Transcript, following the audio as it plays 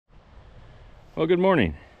Well, good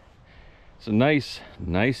morning. It's a nice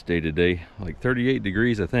day today, like 38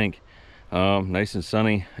 degrees, I think. Nice and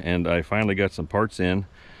sunny, and I finally got some parts in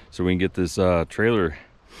so we can get this trailer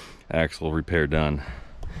axle repair done.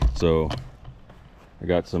 So I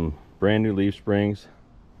got some brand new leaf springs,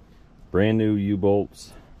 brand new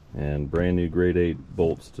U-bolts, and brand new grade 8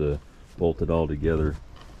 bolts to bolt it all together.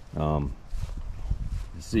 You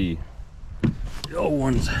see, the old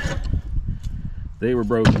ones, they were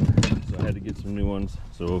broken, so I had to get some new ones.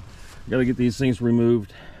 So I gotta get these things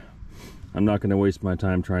removed. I'm not gonna waste my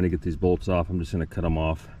time trying to get these bolts off. I'm just gonna cut them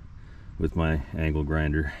off with my angle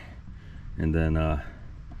grinder, and then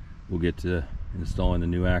we'll get to installing the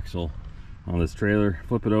new axle on this trailer,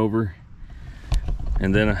 flip it over,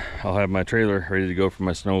 and then I'll have my trailer ready to go for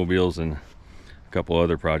my snowmobiles and a couple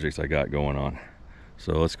other projects I got going on.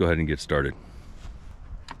 So let's go ahead and get started.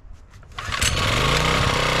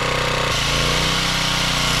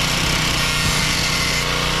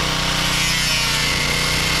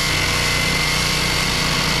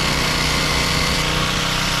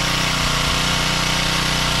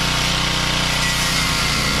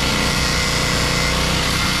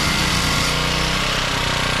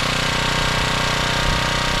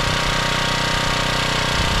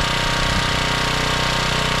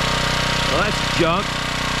 Well, that's junk.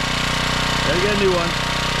 Gotta get a new one.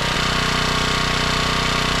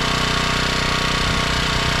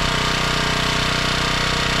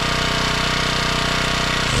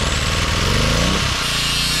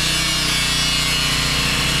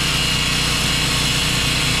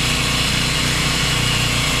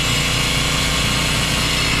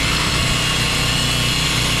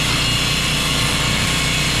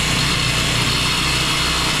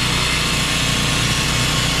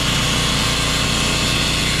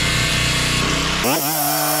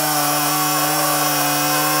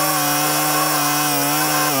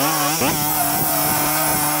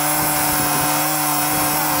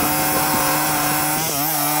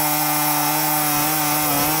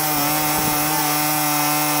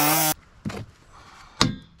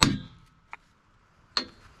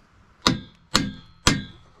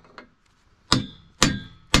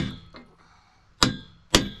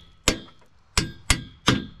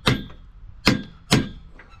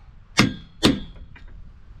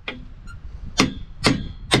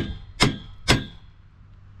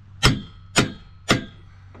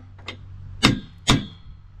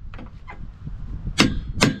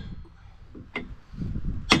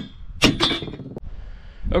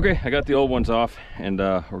 Okay, I got the old ones off, and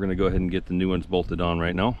we're gonna go ahead and get the new ones bolted on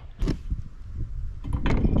right now.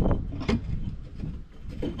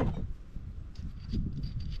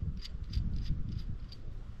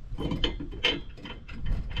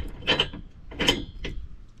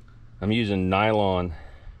 I'm using nylon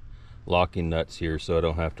locking nuts here, so I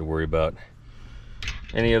don't have to worry about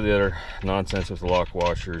any of the other nonsense with the lock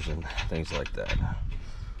washers and things like that.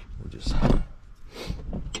 We'll just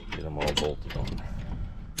get them all bolted on.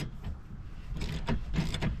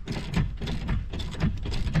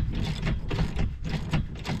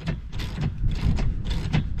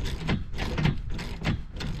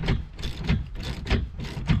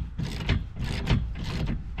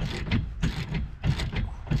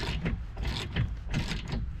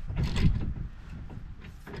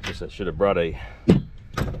 I should have brought a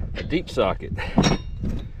deep socket.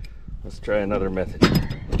 Let's try another method here.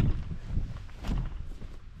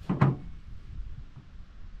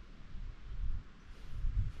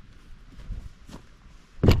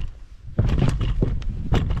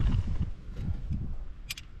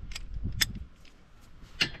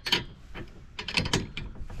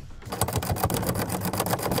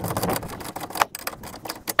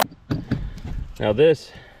 Now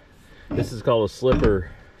this is called a slipper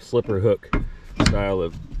hook style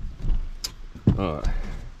of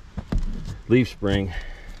leaf spring,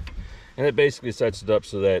 and it basically sets it up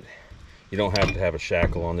so that you don't have to have a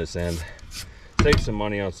shackle on this end. Save some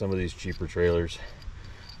money on some of these cheaper trailers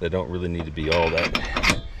that don't really need to be all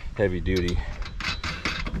that heavy duty,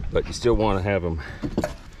 but you still want to have them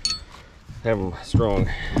strong,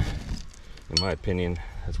 in my opinion.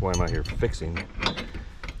 That's why I'm out here fixing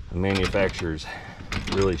the manufacturer's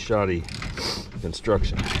really shoddy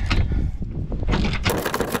construction.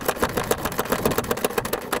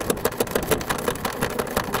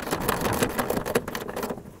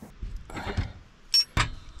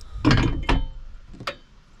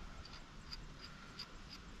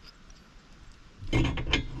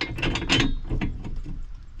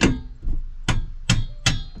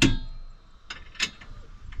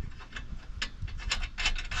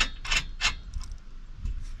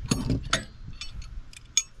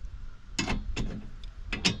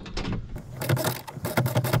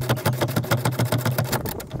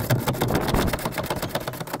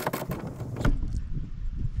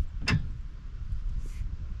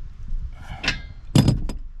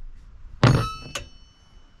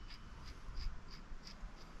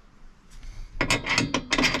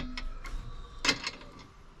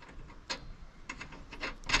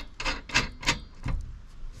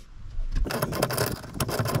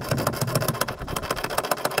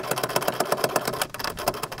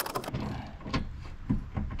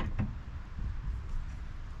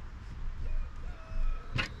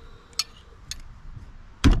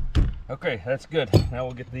 Okay, that's good. Now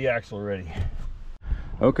we'll get the axle ready.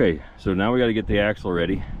 Okay, so now we got to get the axle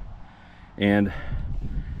ready. And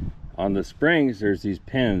on the springs, there's these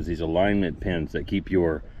pins, these alignment pins that keep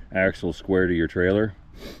your axle square to your trailer.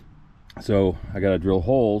 So I got to drill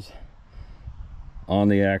holes on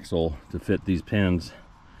the axle to fit these pins,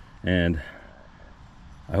 and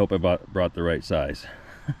I hope I brought the right size.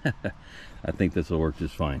 I think this will work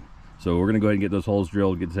just fine. So we're gonna go ahead and get those holes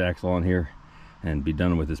drilled, get this axle on here, and be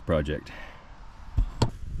done with this project.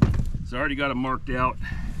 So I already got it marked out,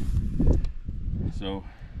 so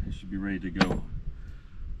it should be ready to go.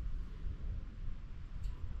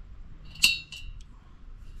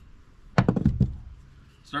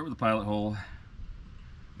 Start with the pilot hole,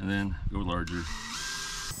 and then go larger.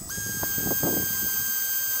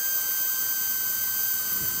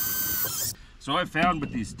 So I've found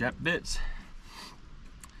with these step bits,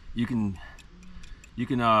 you can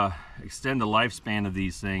extend the lifespan of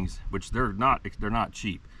these things, which they're not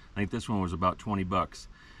cheap. I think this one was about 20 bucks.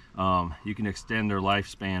 You can extend their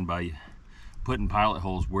lifespan by putting pilot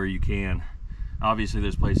holes where you can. Obviously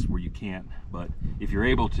there's places where you can't, but if you're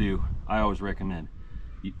able to, I always recommend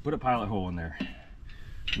you put a pilot hole in there.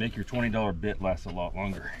 Make your $20 bit last a lot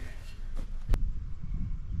longer.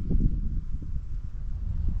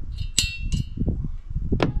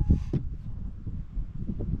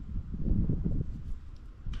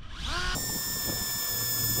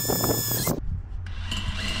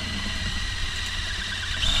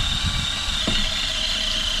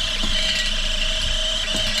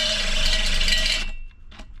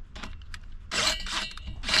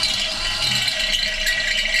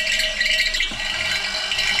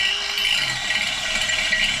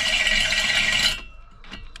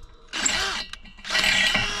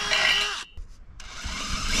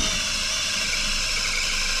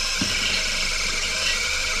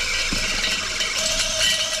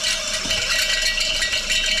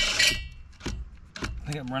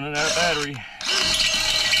 I think I'm running out of battery.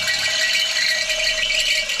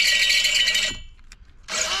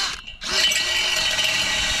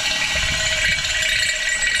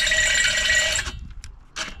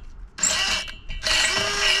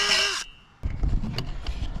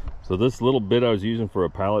 So this little bit I was using for a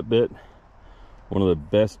pilot bit, one of the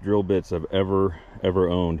best drill bits I've ever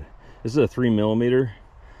owned. This is a 3mm.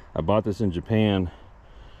 I bought this in Japan.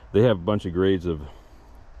 They have a bunch of grades of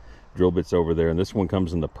drill bits over there, and this one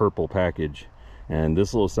comes in the purple package, and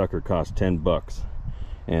this little sucker cost 10 bucks,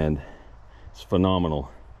 and it's phenomenal.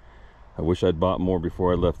 I wish I'd bought more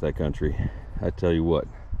before I left that country. I tell you what,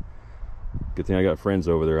 good thing I got friends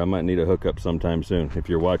over there. I might need a hookup sometime soon if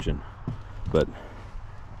you're watching. But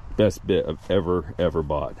best bit I've ever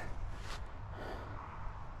bought.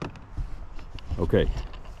 Okay,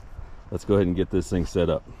 let's go ahead and get this thing set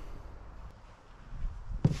up.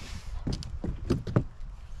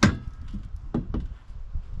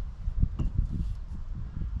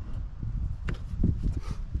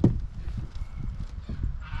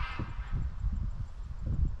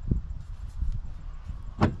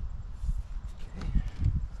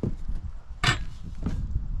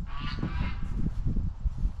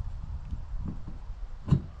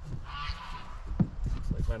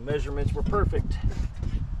 My measurements were perfect.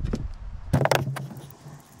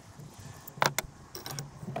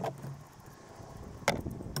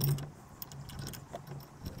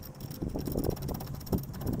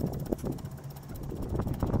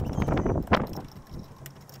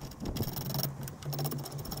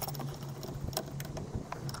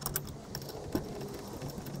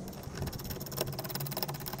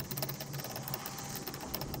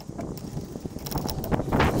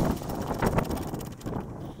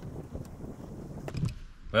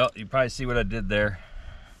 Well, you probably see what I did there.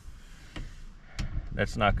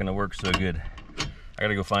 That's not going to work so good. I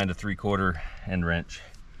gotta go find a 3/4 end wrench.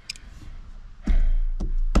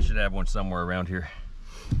 Should have one somewhere around here.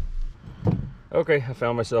 Okay, I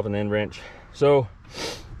found myself an end wrench. So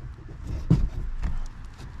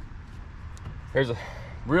there's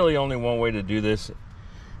really only one way to do this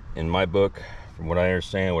in my book, from what I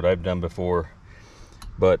understand, what I've done before.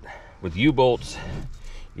 But with U-bolts,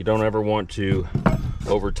 you don't ever want to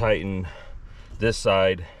over tighten this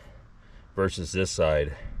side versus this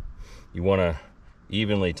side. You want to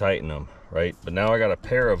evenly tighten them, right? But now I got a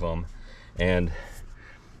pair of them, and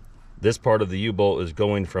this part of the U-bolt is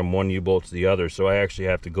going from one U-bolt to the other, so I actually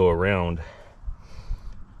have to go around.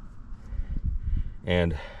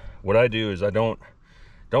 And what I do is I don't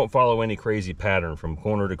follow any crazy pattern from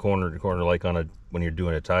corner to corner to corner like when you're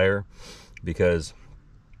doing a tire, because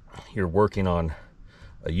you're working on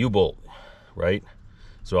a U-bolt, right?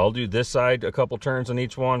 So I'll do this side a couple turns on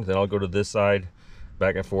each one, then I'll go to this side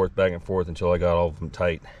back and forth until I got all of them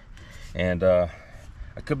tight. And I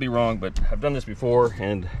could be wrong, but I've done this before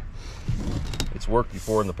and it's worked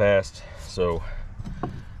before in the past. So,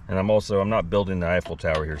 and I'm not building the Eiffel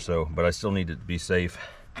Tower here, so, but I still need it to be safe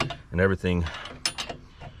and everything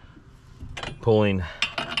pulling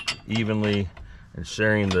evenly and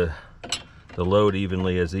sharing the load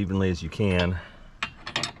evenly as you can.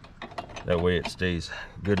 That way it stays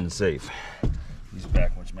good and safe. These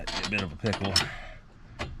back ones might be a bit of a pickle.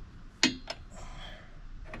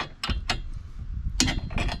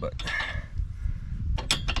 But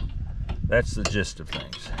that's the gist of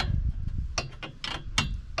things.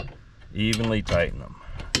 Evenly tighten them.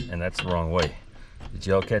 And that's the wrong way. Did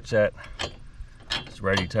y'all catch that? It's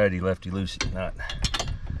righty-tighty, lefty-loosey,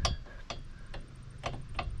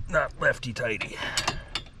 not lefty-tighty.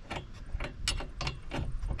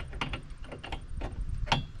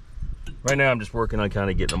 Right now I'm just working on kind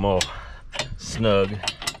of getting them all snug.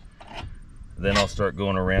 Then I'll start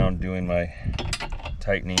going around doing my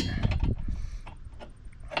tightening.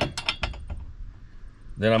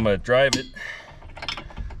 Then I'm going to drive it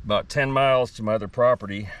about 10 miles to my other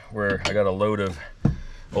property where I got a load of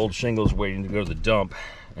old shingles waiting to go to the dump.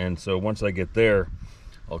 And so once I get there,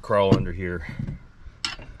 I'll crawl under here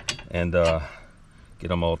and get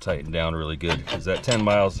them all tightened down really good. Because that 10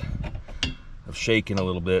 miles of shaking a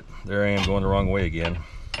little bit, there I am going the wrong way again.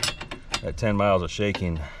 That 10 miles of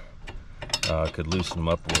shaking could loosen them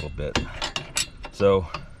up a little bit. So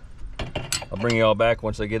I'll bring you all back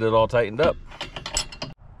once I get it all tightened up.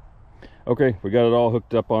 Okay, we got it all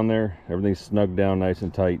hooked up on there. Everything's snugged down nice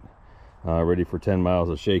and tight, ready for 10 miles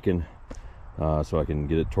of shaking, so I can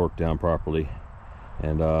get it torqued down properly.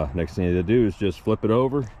 And next thing to do is just flip it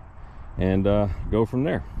over and go from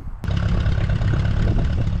there.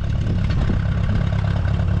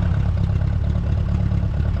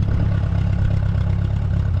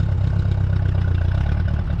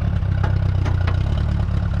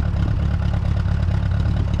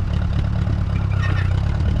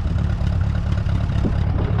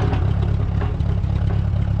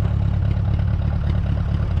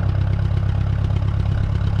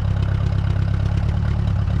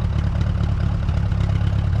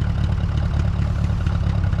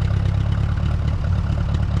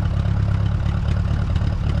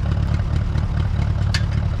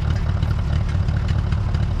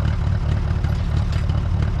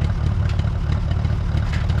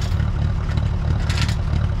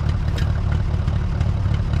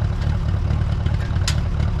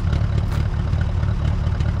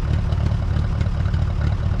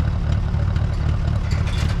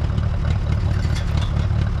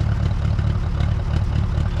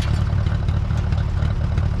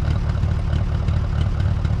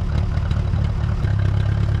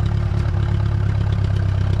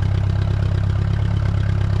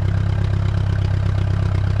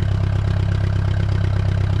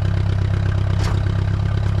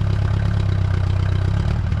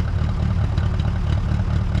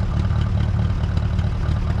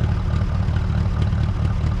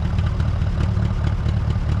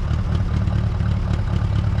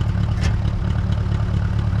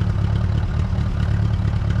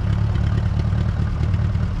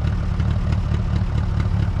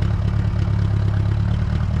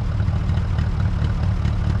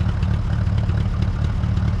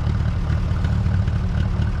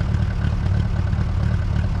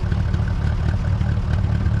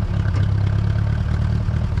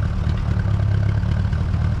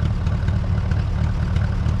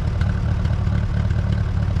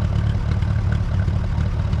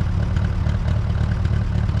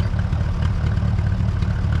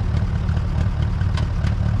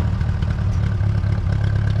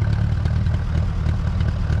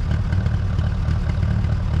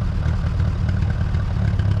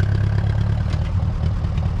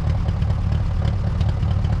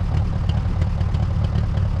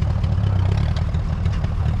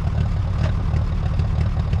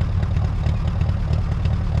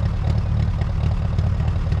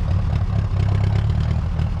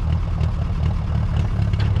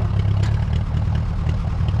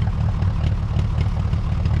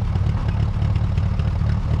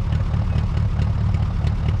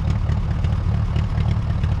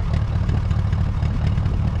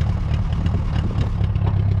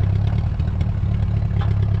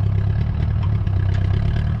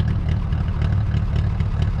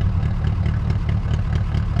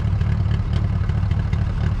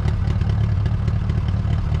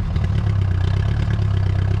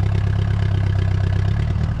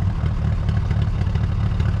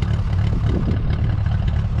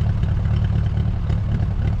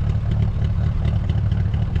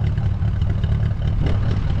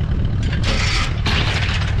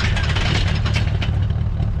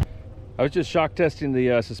 I was just shock testing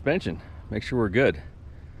the suspension, make sure we're good.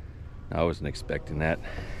 I wasn't expecting that.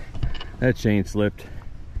 That chain slipped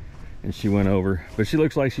and she went over, but she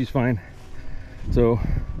looks like she's fine. So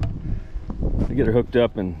I get her hooked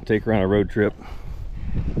up and take her on a road trip.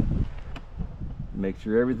 Make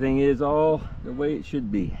sure everything is all the way it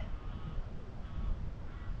should be.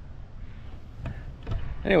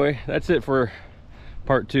 Anyway, that's it for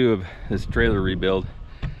part 2 of this trailer rebuild.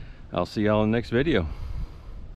 I'll see y'all in the next video.